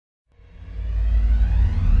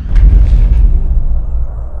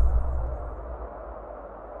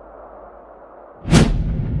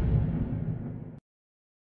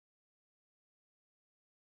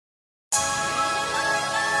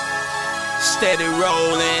steady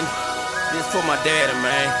rolling. This for my daddy,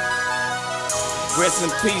 man. Rest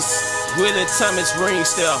in peace, Willie Thomas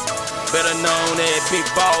Ringstep, better known as Big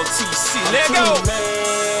Ball TC. Let go!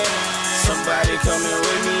 Somebody coming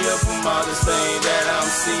wake me up from all this thing that I'm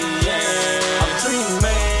seeing. I'm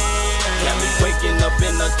dreaming. Got me waking up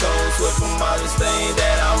in the cold sweat from all this thing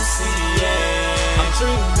that I'm seeing. I'm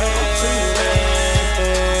dreaming.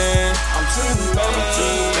 I'm dreaming. I'm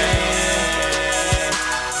dreaming.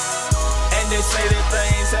 And they say that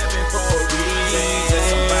things happen for a reason.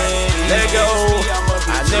 Somebody let go.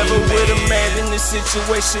 I never would imagine this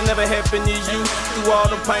situation never happened to you. Through all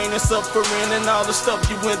the pain and suffering and all the stuff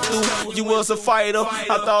you went through, you was a fighter.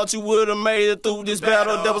 I thought you would have made it through this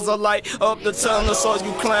battle. There was a light up the tunnel, so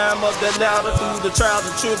you climb up that ladder through the trials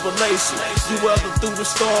and tribulations. You weathered through the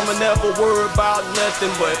storm and never worried about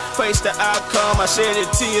nothing but face the outcome. I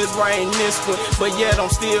shedded tears right in this one, but yet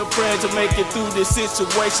I'm still praying to make it through this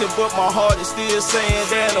situation. But my heart is still saying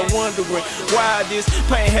that I'm wondering why this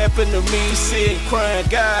pain happened to me. Sitting crying,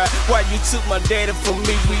 God, why you took my daddy from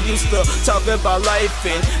me? We used to talk about life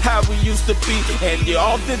and how we used to be, and you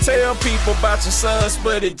often tell people about your sons,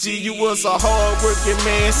 but G, you was a hard-working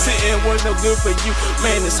man. Sitting was no good for you,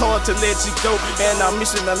 man. It's hard to let you go, and I'm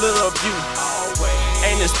missing a little of you.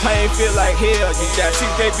 And this pain feel like hell. You got 6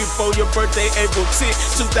 days before your birthday, April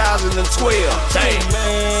 10th, 2012. Damn,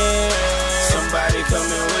 man. Somebody coming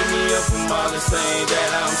with me up from all this thing that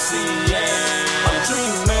I'm seeing. I'm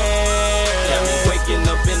dreaming. Got me waking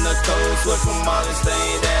up in the cold sweat from all this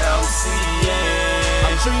thing that I'm seeing.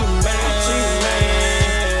 I'm dreaming. I'm dreaming.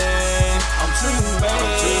 I'm dreaming. I'm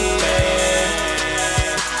dreaming.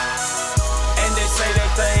 And they say that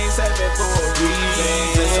things happen for a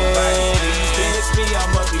reason. Somebody please finish me,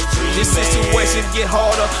 I'ma be dreaming. This situation get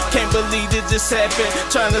harder, can't believe it just happened.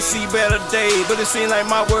 Trying to see better days, but it seems like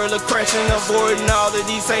my world is crashing. Avoiding all of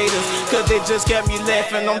these haters, cause they just got me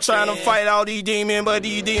laughing. I'm trying to fight all these demons, but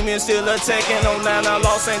these demons still attacking. On 9 I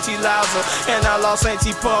lost Auntie Liza, and I lost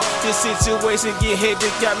Auntie Paul. This situation get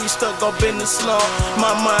hectic, got me stuck up in the slump.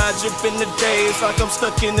 My mind dripping the days like I'm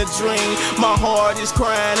stuck in a dream. My heart is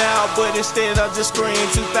crying out, but instead I just scream.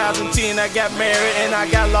 2010 I got married and I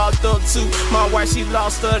got locked up too. My wife, she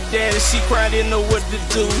lost her daddy, she cried, didn't know what to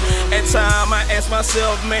do. At time I asked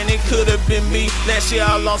myself, man, it could have been me. Last year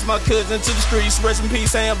I lost my cousin to the streets, rest in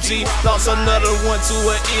peace AMG. Lost another one to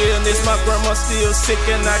an illness, my grandma still sick,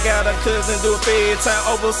 and I got a cousin do a fed time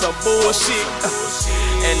over some bullshit.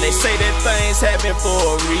 And they say that things happen for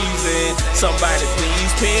a reason. Somebody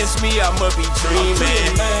please pinch me, I'ma be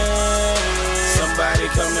dreaming. Somebody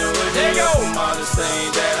coming with me from all this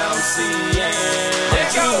thing that I'm seeing. I'm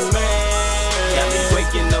dreaming. Got me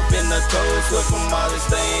waking up in the cold sweat from all this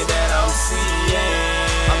thing